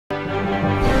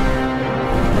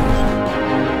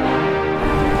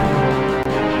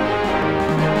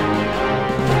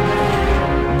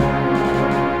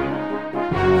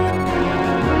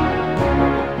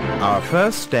Our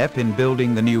first step in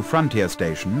building the new frontier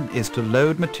station is to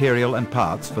load material and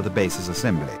parts for the base's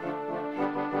assembly.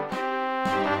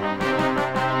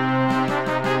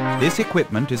 This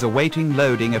equipment is awaiting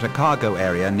loading at a cargo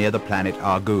area near the planet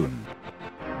Argoon.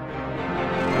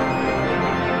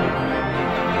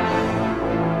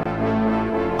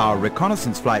 Our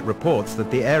reconnaissance flight reports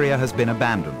that the area has been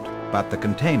abandoned, but the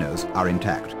containers are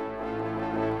intact.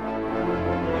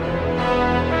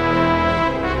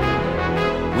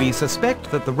 We suspect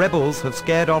that the rebels have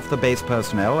scared off the base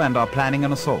personnel and are planning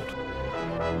an assault.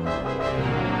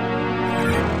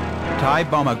 TIE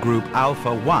Bomber Group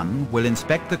Alpha 1 will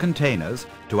inspect the containers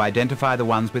to identify the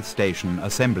ones with station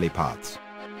assembly parts.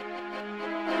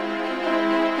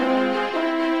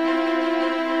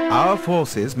 Our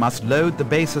forces must load the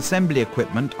base assembly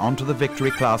equipment onto the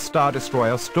Victory-class Star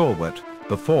Destroyer Stalwart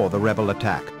before the rebel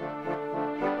attack.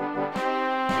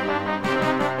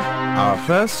 Our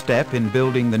first step in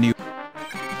building the new...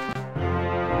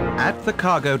 At the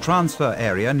cargo transfer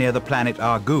area near the planet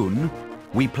Argoon,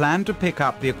 we plan to pick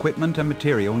up the equipment and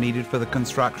material needed for the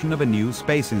construction of a new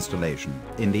space installation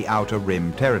in the Outer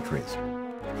Rim territories.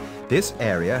 This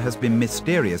area has been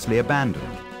mysteriously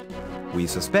abandoned. We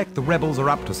suspect the rebels are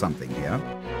up to something here.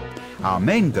 Our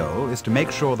main goal is to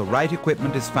make sure the right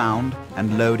equipment is found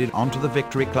and loaded onto the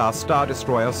Victory-class Star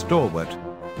Destroyer Stalwart.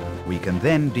 We can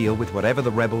then deal with whatever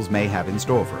the rebels may have in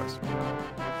store for us.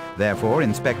 Therefore,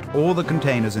 inspect all the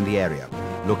containers in the area,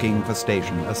 looking for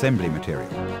station assembly material.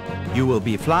 You will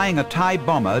be flying a TIE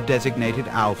bomber designated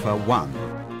Alpha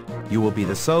 1. You will be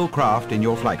the sole craft in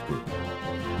your flight group.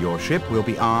 Your ship will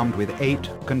be armed with 8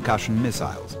 concussion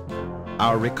missiles.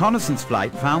 Our reconnaissance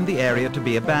flight found the area to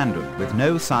be abandoned, with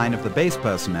no sign of the base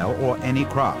personnel or any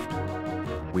craft.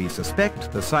 We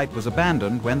suspect the site was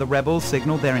abandoned when the rebels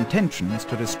signaled their intentions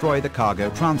to destroy the cargo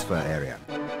transfer area.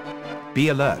 Be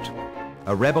alert.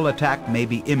 A rebel attack may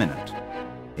be imminent.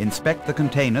 Inspect the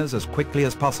containers as quickly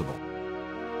as possible.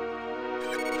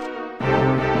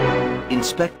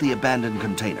 Inspect the abandoned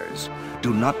containers.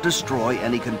 Do not destroy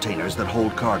any containers that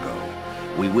hold cargo.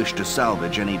 We wish to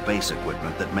salvage any base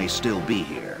equipment that may still be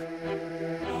here.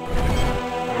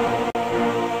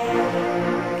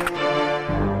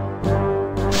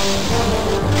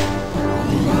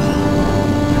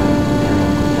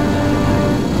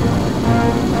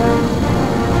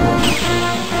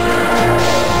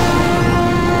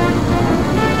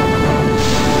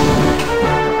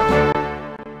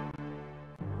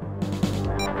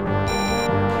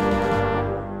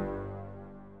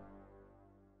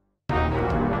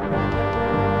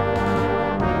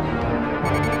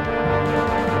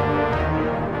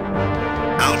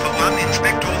 Alpha 1,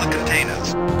 inspect all the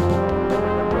containers.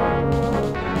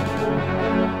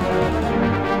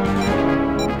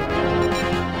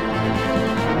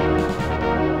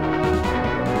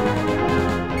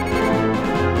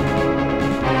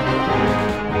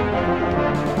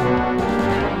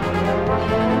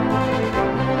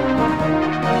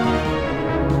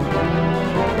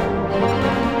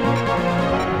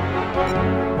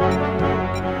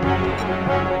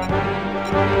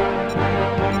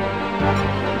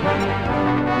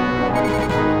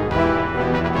 Thank you.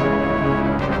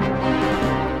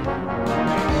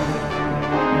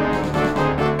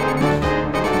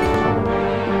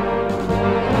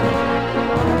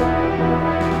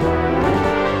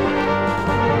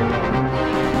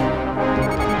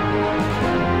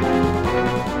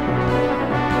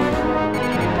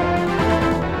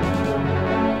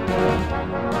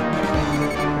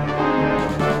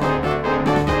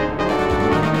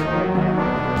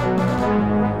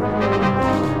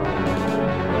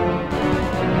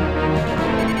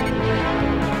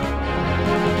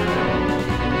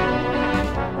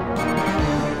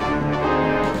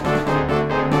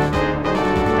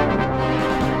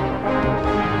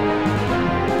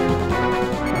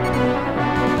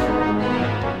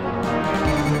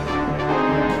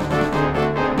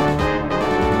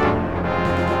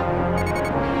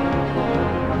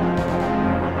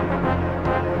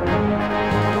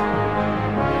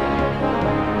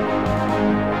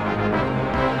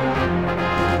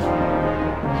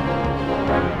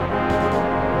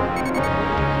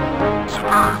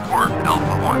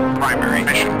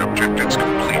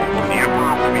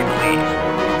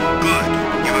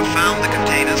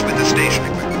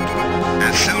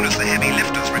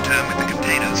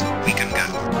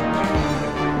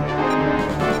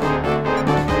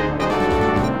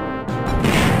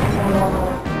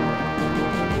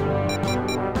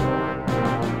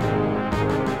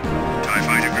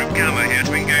 Gamma here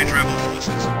to engage rebel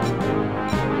forces.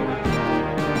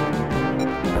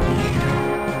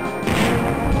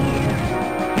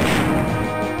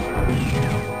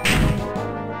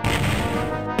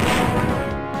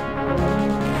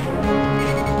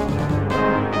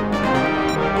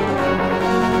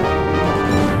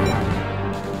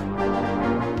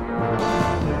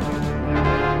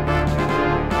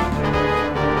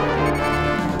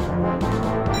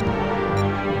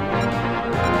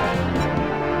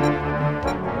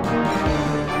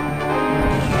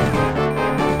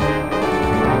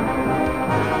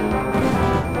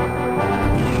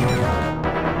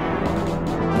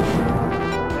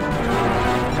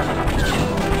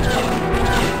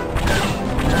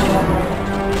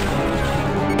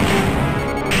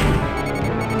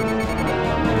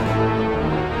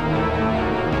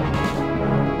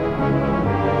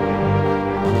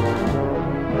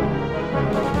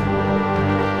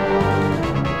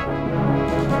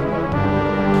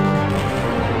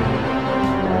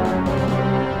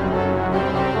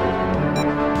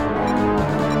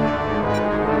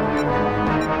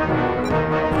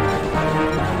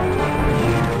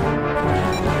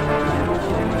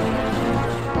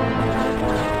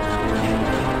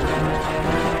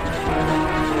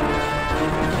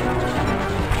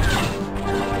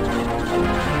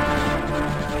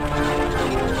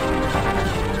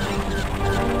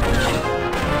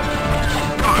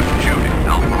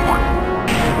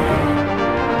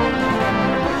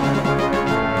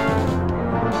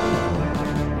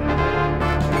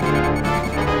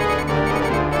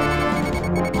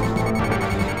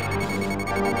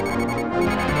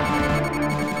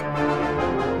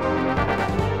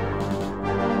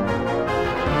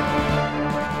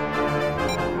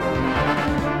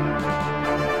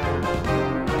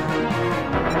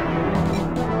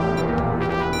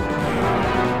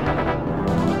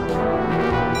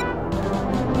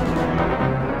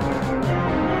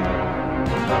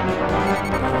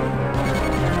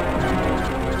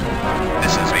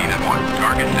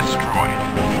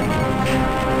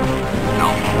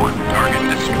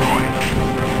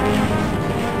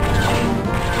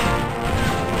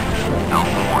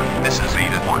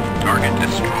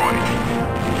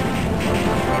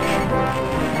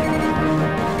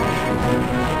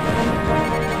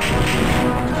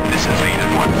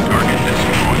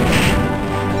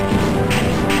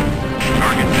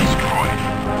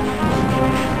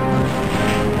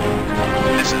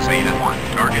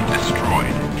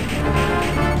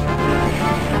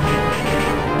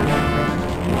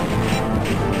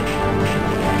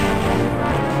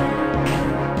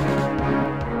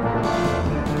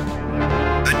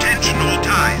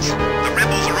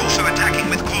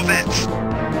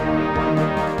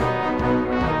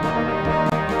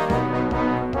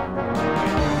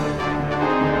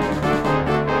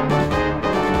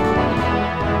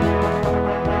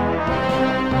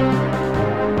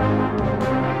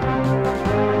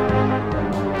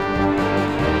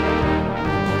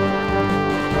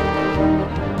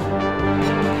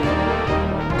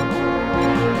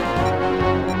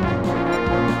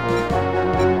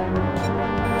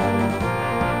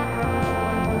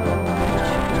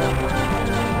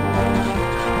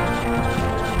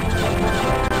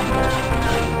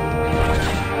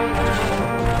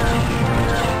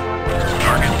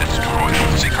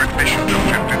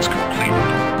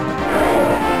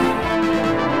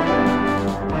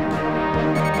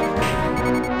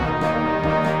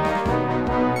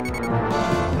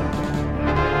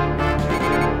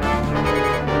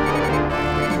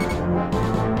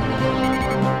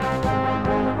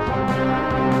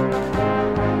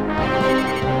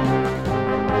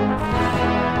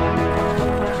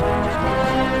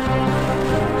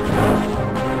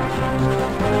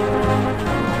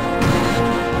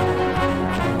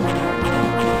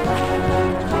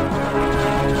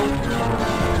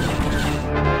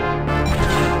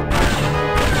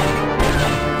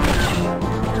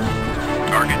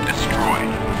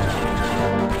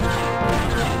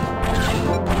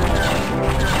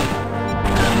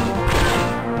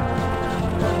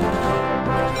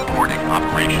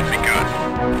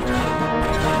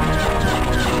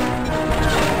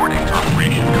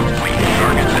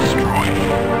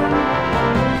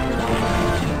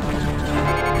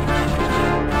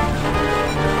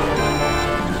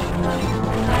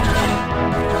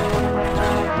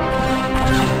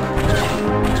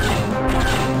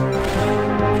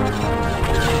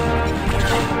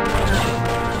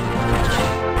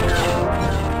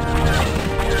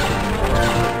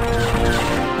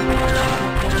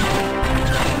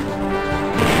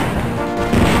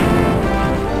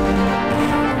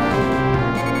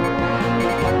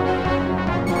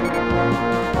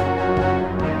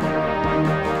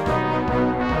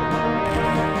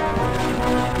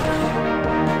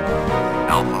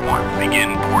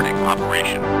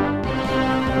 operation.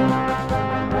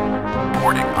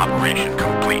 Boarding operation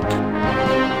complete.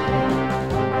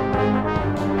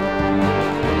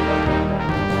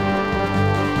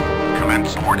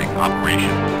 Commence boarding operation.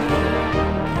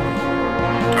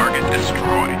 Target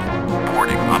destroyed.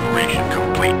 Boarding operation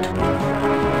complete.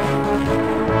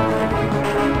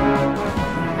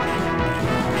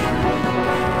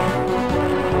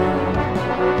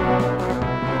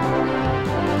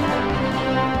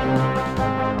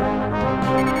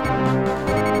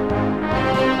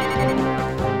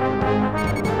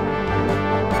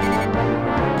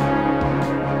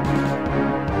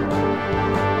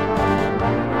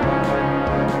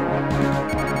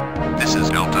 This is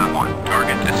Delta 1.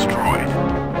 Target destroyed.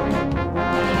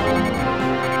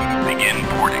 Begin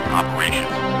boarding operation.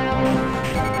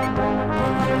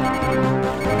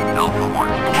 Alpha 1.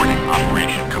 Boarding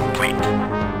operation complete.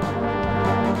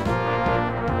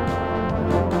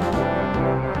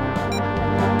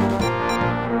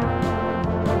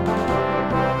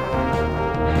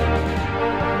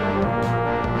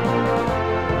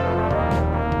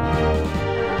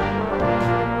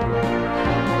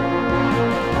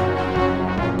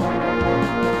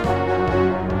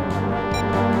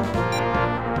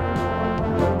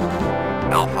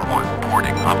 Alpha 1,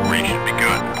 boarding operation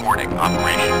begun. Boarding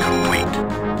operation complete.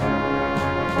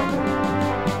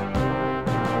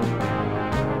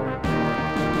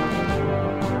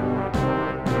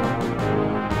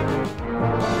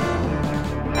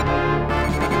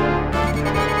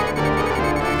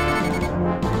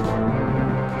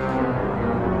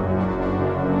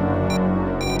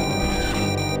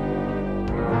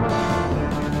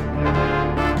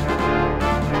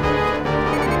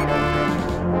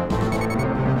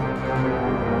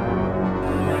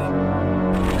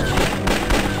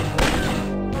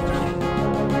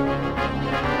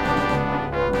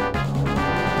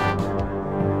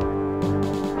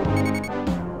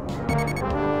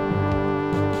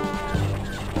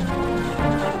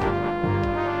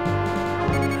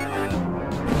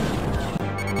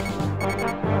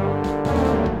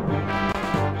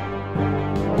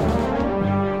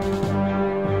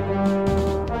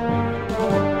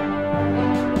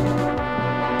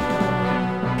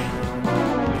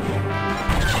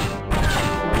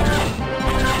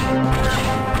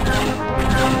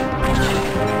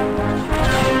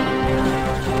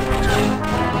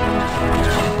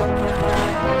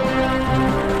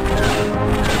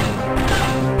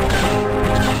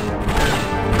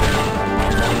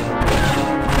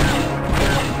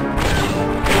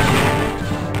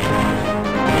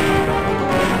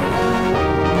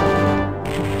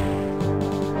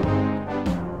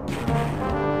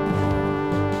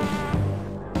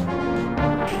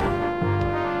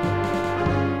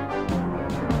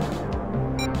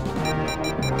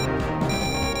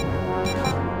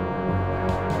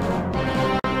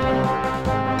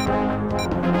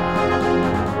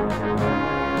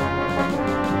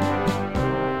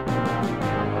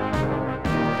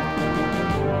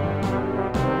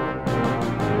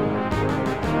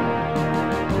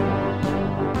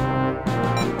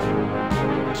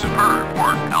 Superb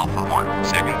work, Alpha 1.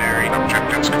 Secondary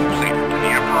objectives completed. The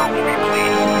Emperor will be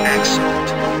pleased. Excellent.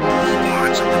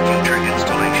 Coordinates of the future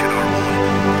installation are on.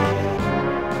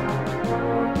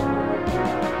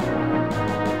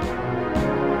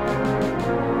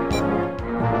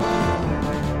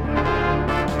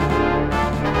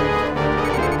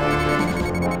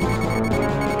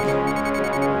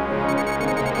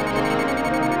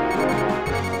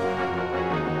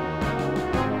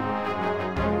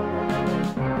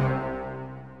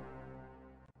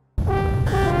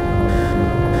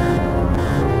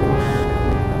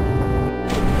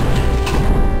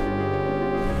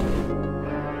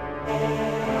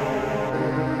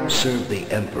 Serve the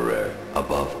Emperor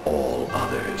above all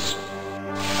others.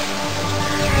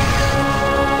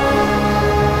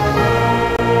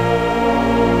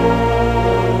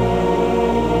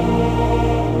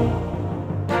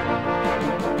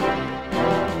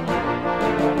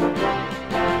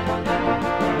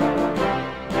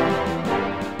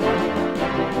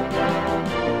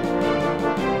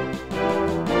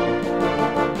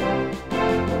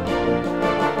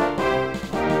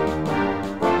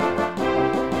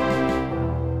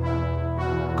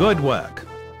 Good work.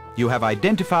 You have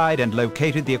identified and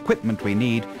located the equipment we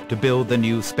need to build the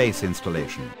new space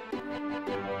installation.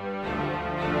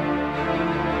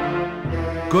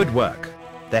 Good work.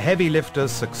 The heavy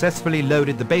lifters successfully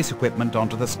loaded the base equipment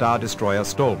onto the Star Destroyer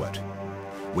Stalwart.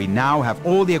 We now have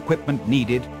all the equipment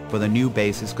needed for the new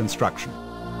base's construction.